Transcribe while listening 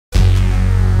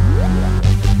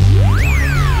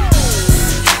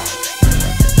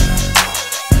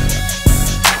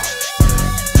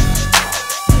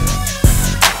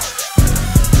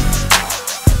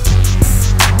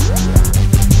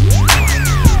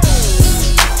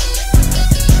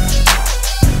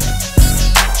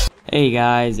Hey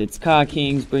guys, it's Ka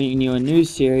Kings bringing you a new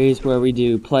series where we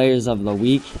do Players of the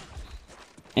Week.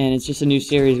 And it's just a new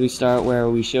series we start where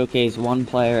we showcase one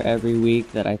player every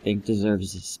week that I think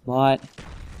deserves a spot.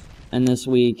 And this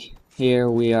week, here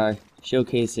we are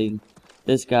showcasing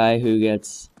this guy who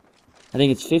gets, I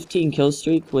think it's 15 kill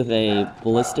streak with a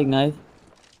ballistic knife.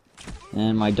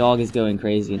 And my dog is going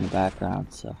crazy in the background,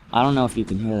 so I don't know if you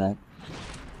can hear that.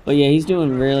 But yeah, he's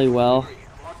doing really well.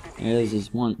 Here's his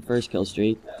first kill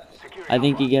streak. I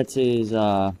think he gets his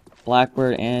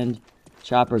Blackbird and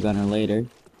Chopper Gunner later.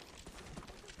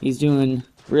 He's doing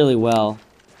really well.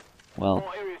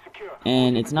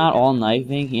 And it's not all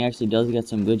knifing. He actually does get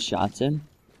some good shots in.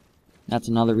 That's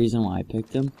another reason why I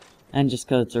picked him. And just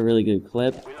because it's a really good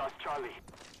clip.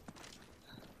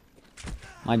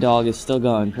 My dog is still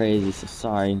going crazy, so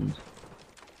sorry.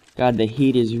 God, the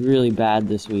heat is really bad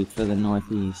this week for the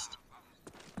Northeast.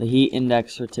 The heat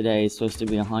index for today is supposed to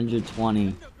be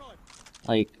 120.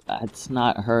 Like, it's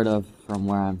not heard of from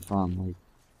where I'm from. Like,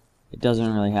 it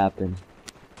doesn't really happen.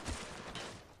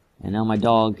 And now my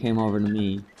dog came over to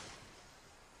me.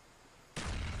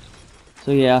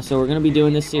 So yeah, so we're going to be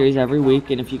doing this series every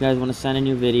week, and if you guys want to send in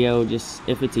your video, just,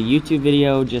 if it's a YouTube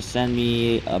video, just send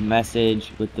me a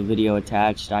message with the video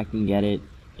attached. I can get it.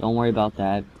 Don't worry about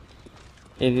that.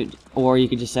 Or you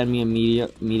could just send me a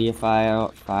media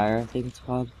file, I think it's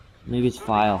called. Maybe it's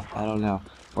file, I don't know.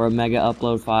 Or a mega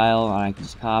upload file, and I can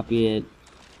just copy it.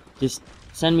 Just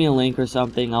send me a link or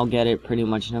something, I'll get it pretty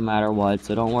much no matter what,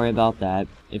 so don't worry about that.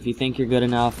 If you think you're good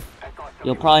enough,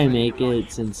 you'll probably make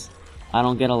it, since I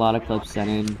don't get a lot of clips sent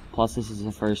in, plus this is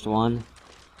the first one.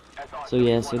 So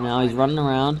yeah, so now he's running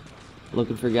around,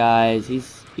 looking for guys.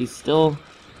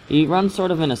 He runs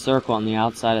sort of in a circle on the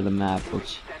outside of the map,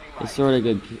 which is sort of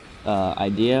a good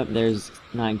idea. There's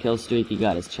 9 kill streak, he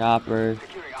got his chopper.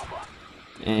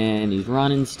 And he's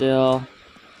running still.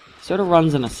 Sort of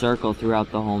runs in a circle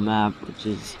throughout the whole map, which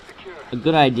is a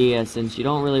good idea since you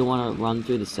don't really want to run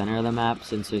through the center of the map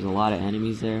since there's a lot of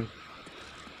enemies there.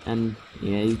 And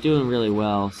yeah, he's doing really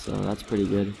well, so that's pretty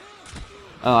good.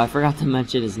 Oh, I forgot to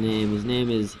mention his name. His name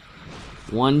is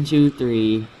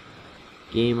 123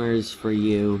 Gamers for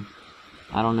You.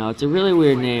 I don't know. It's a really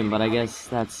weird name, but I guess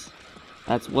that's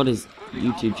what his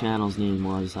YouTube channel's name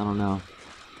was. I don't know.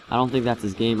 I don't think that's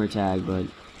his gamer tag, but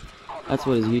that's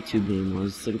what his YouTube name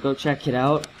was. So go check it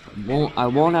out. I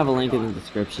won't have a link in the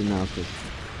description though, because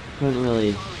I didn't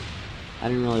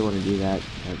really want to do that.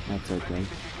 That's okay.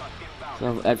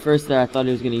 So at first there, I thought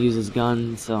he was gonna use his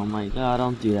gun, so I'm like, oh,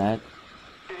 don't do that.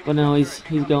 But no, he's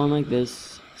going like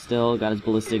this. Still got his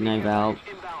ballistic knife out.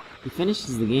 He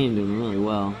finishes the game doing really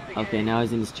well. Okay, now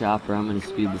he's in his chopper. I'm gonna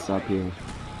speed this up here.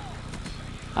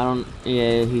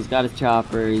 Yeah, he's got his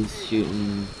chopper. He's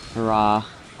shooting. Hurrah.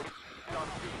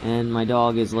 And my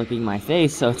dog is licking my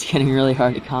face, so it's getting really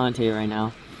hard to commentate right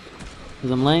now. Because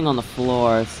I'm laying on the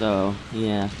floor, so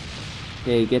yeah.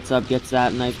 Okay, he gets up, gets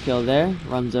that knife kill there.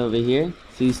 Runs over here.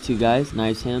 Sees 2 guys.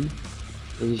 Knifes him.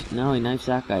 No, he knifes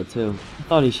that guy too. I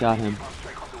thought he shot him.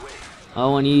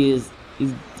 Oh, and he's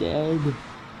dead.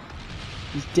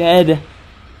 He's dead.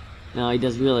 No, he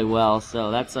does really well,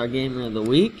 so that's our gamer of the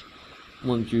week.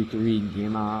 123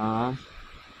 gamer.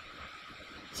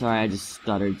 Sorry, I just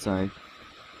stuttered, sorry.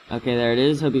 Okay, there it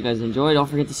is. Hope you guys enjoyed. Don't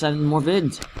forget to send in more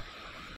vids.